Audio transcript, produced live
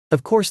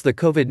Of course, the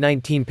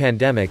COVID-19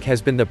 pandemic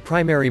has been the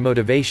primary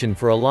motivation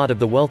for a lot of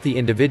the wealthy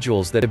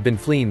individuals that have been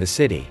fleeing the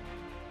city.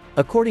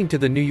 According to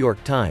the New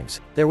York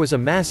Times, there was a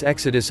mass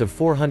exodus of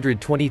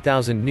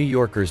 420,000 New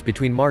Yorkers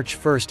between March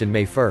 1 and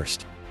May 1.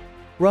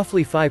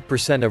 Roughly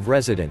 5% of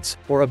residents,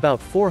 or about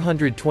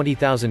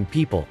 420,000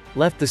 people,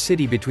 left the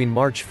city between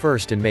March 1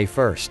 and May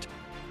 1.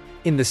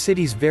 In the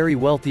city's very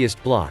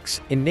wealthiest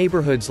blocks, in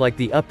neighborhoods like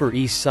the Upper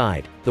East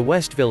Side, the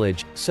West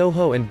Village,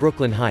 Soho and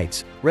Brooklyn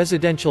Heights,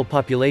 residential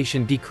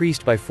population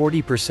decreased by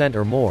 40%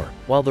 or more,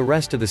 while the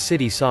rest of the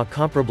city saw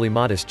comparably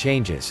modest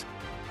changes.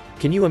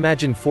 Can you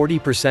imagine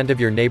 40% of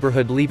your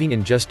neighborhood leaving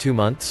in just 2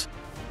 months?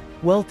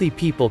 Wealthy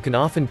people can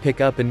often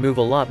pick up and move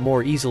a lot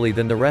more easily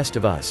than the rest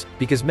of us,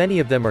 because many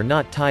of them are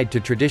not tied to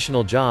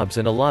traditional jobs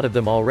and a lot of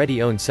them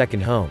already own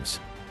second homes.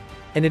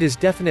 And it is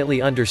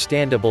definitely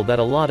understandable that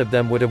a lot of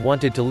them would have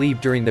wanted to leave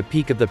during the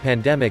peak of the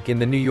pandemic in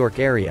the New York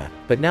area,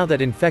 but now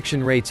that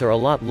infection rates are a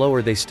lot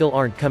lower, they still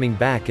aren't coming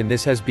back, and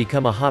this has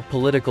become a hot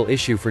political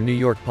issue for New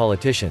York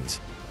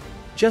politicians.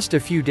 Just a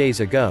few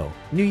days ago,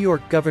 New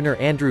York Governor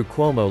Andrew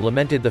Cuomo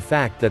lamented the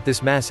fact that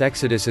this mass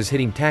exodus is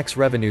hitting tax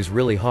revenues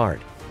really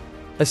hard.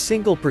 A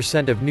single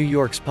 % of New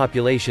York's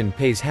population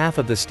pays half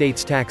of the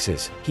state's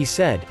taxes, he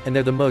said, and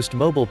they're the most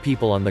mobile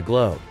people on the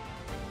globe.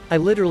 I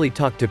literally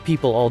talk to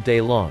people all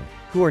day long,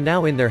 who are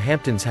now in their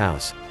Hamptons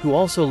house, who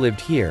also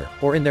lived here,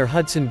 or in their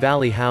Hudson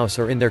Valley house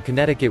or in their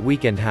Connecticut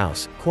weekend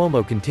house,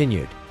 Cuomo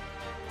continued.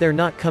 They're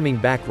not coming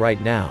back right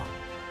now.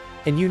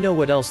 And you know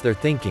what else they're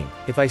thinking: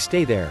 if I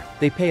stay there,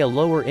 they pay a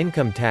lower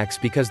income tax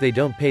because they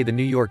don't pay the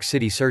New York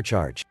City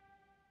surcharge.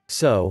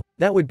 So,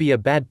 that would be a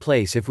bad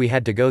place if we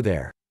had to go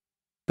there.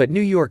 But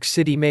New York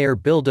City Mayor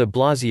Bill de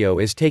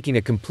Blasio is taking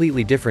a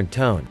completely different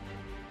tone.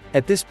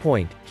 At this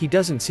point, he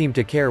doesn't seem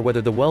to care whether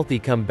the wealthy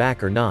come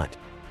back or not.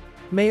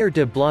 Mayor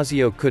de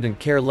Blasio couldn't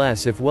care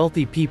less if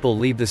wealthy people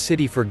leave the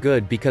city for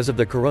good because of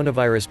the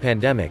coronavirus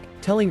pandemic,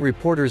 telling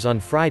reporters on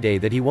Friday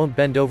that he won't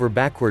bend over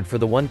backward for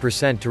the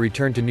 1% to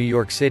return to New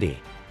York City.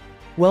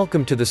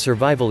 Welcome to the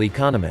survival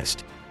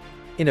Economist.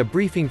 In a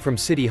briefing from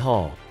City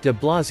Hall, de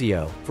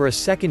Blasio, for a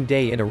second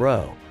day in a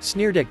row,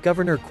 sneered at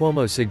Governor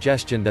Cuomo's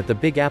suggestion that the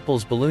Big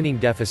Apple's ballooning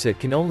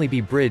deficit can only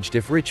be bridged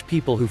if rich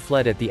people who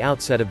fled at the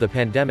outset of the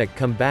pandemic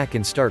come back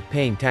and start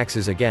paying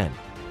taxes again.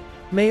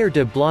 Mayor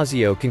de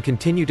Blasio can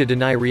continue to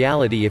deny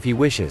reality if he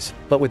wishes,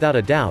 but without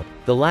a doubt,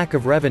 the lack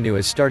of revenue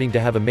is starting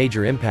to have a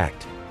major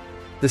impact.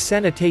 The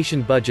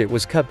sanitation budget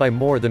was cut by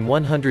more than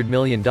 $100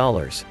 million,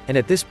 and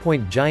at this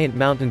point giant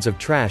mountains of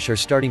trash are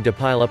starting to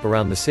pile up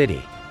around the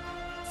city.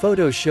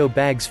 Photos show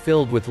bags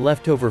filled with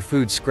leftover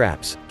food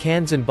scraps,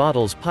 cans and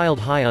bottles piled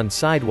high on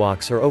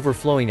sidewalks or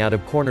overflowing out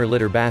of corner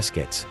litter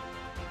baskets.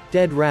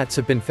 Dead rats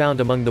have been found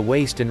among the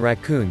waste, and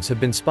raccoons have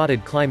been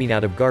spotted climbing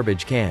out of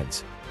garbage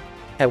cans.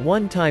 At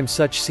one time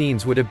such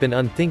scenes would have been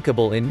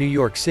unthinkable in New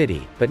York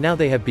City, but now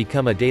they have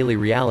become a daily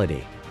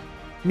reality.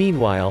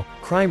 Meanwhile,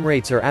 crime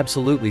rates are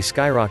absolutely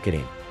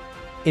skyrocketing.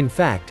 In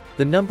fact,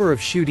 the number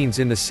of shootings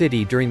in the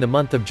city during the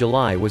month of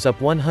July was up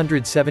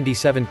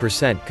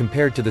 177%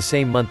 compared to the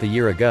same month a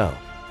year ago.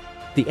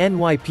 The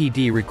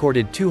NYPD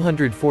recorded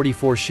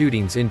 244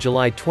 shootings in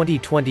July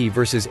 2020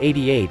 versus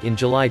 88 in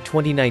July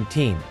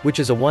 2019, which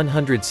is a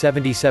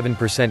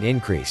 177%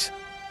 increase.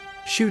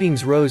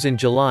 Shootings rose in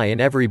July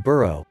in every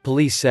borough,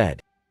 police said.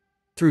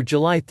 Through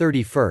July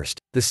 31,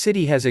 the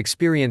city has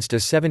experienced a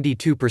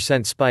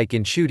 72% spike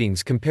in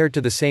shootings compared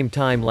to the same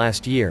time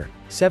last year,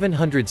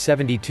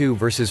 772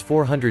 versus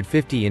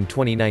 450 in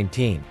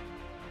 2019.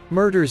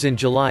 Murders in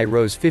July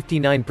rose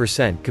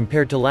 59%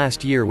 compared to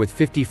last year, with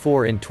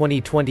 54 in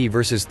 2020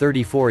 versus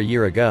 34 a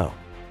year ago.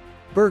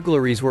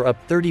 Burglaries were up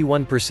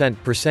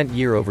 31%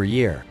 year over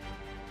year.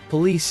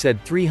 Police said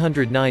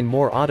 309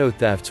 more auto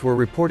thefts were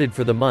reported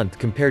for the month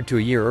compared to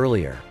a year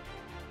earlier.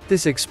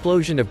 This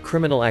explosion of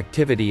criminal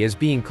activity is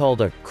being called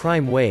a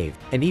crime wave,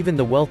 and even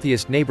the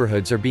wealthiest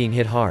neighborhoods are being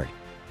hit hard.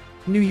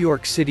 New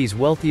York City's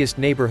wealthiest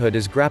neighborhood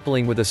is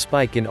grappling with a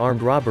spike in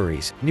armed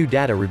robberies, new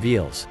data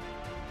reveals.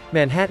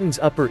 Manhattan's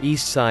Upper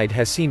East Side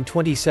has seen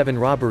 27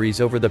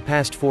 robberies over the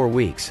past 4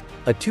 weeks,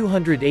 a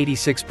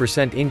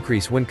 286%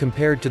 increase when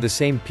compared to the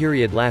same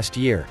period last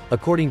year,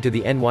 according to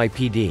the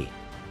NYPD.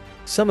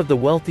 Some of the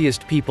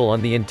wealthiest people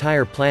on the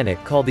entire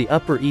planet call the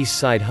Upper East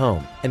Side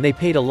home, and they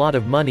paid a lot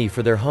of money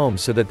for their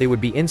homes so that they would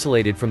be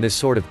insulated from this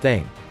sort of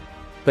thing.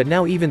 But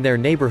now even their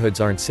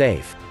neighborhoods aren't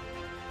safe.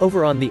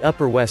 Over on the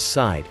Upper West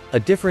Side, a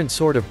different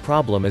sort of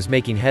problem is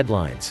making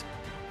headlines.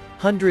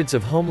 Hundreds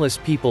of homeless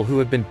people who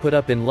have been put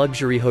up in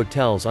luxury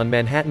hotels on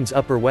Manhattan's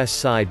Upper West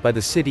Side by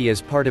the city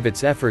as part of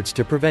its efforts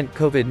to prevent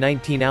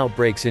COVID-19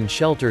 outbreaks in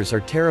shelters are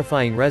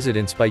terrifying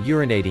residents by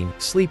urinating,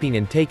 sleeping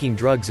and taking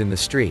drugs in the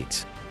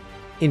streets.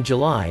 In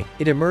July,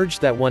 it emerged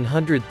that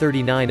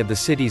 139 of the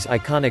city's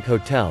iconic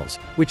hotels,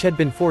 which had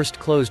been forced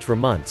closed for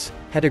months,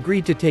 had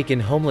agreed to take in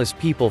homeless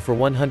people for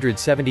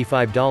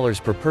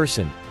 $175 per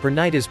person, per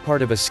night as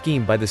part of a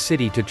scheme by the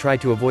city to try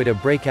to avoid a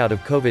breakout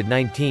of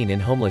COVID-19 in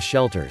homeless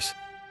shelters.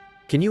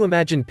 Can you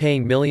imagine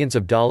paying millions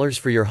of dollars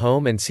for your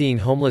home and seeing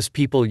homeless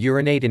people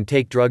urinate and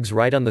take drugs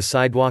right on the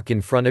sidewalk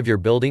in front of your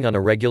building on a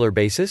regular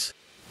basis?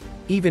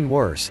 Even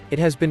worse, it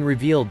has been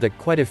revealed that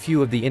quite a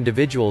few of the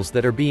individuals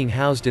that are being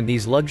housed in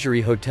these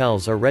luxury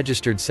hotels are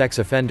registered sex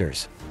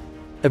offenders.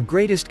 Of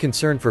greatest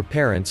concern for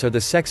parents are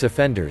the sex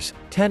offenders.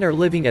 10 are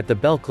living at the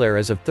Belclaire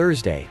as of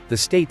Thursday, the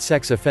state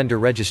sex offender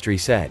registry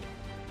said.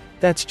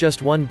 That's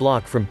just one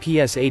block from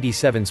PS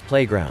 87's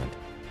playground.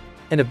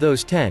 And of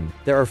those 10,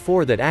 there are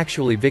 4 that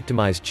actually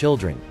victimized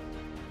children.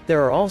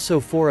 There are also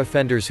 4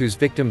 offenders whose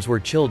victims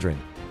were children.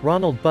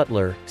 Ronald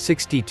Butler,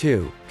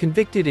 62,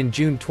 convicted in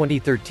June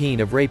 2013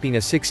 of raping a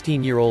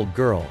 16-year-old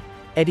girl.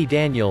 Eddie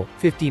Daniel,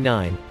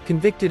 59,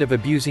 convicted of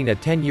abusing a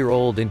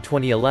 10-year-old in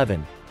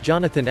 2011.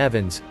 Jonathan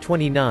Evans,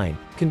 29,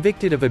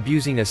 convicted of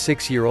abusing a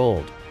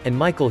 6-year-old. And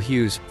Michael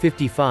Hughes,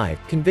 55,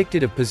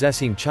 convicted of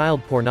possessing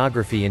child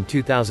pornography in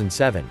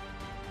 2007.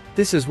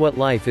 This is what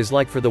life is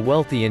like for the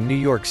wealthy in New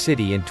York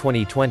City in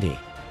 2020.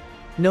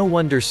 No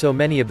wonder so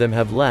many of them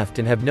have left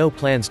and have no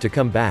plans to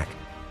come back.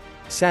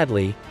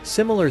 Sadly,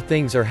 similar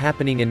things are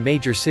happening in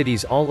major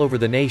cities all over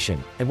the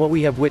nation, and what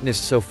we have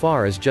witnessed so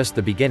far is just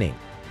the beginning.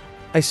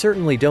 I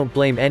certainly don't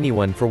blame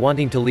anyone for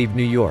wanting to leave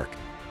New York.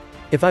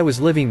 If I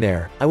was living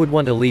there, I would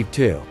want to leave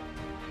too.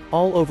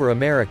 All over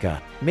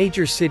America,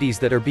 major cities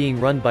that are being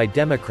run by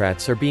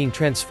Democrats are being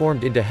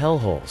transformed into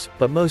hellholes,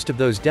 but most of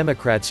those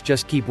Democrats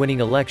just keep winning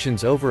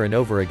elections over and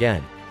over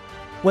again.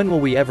 When will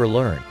we ever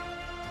learn?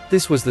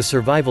 This was the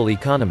Survival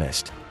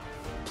Economist.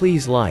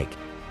 Please like,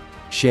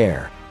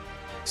 share,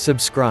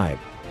 subscribe,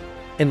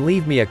 and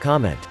leave me a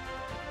comment.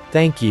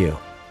 Thank you.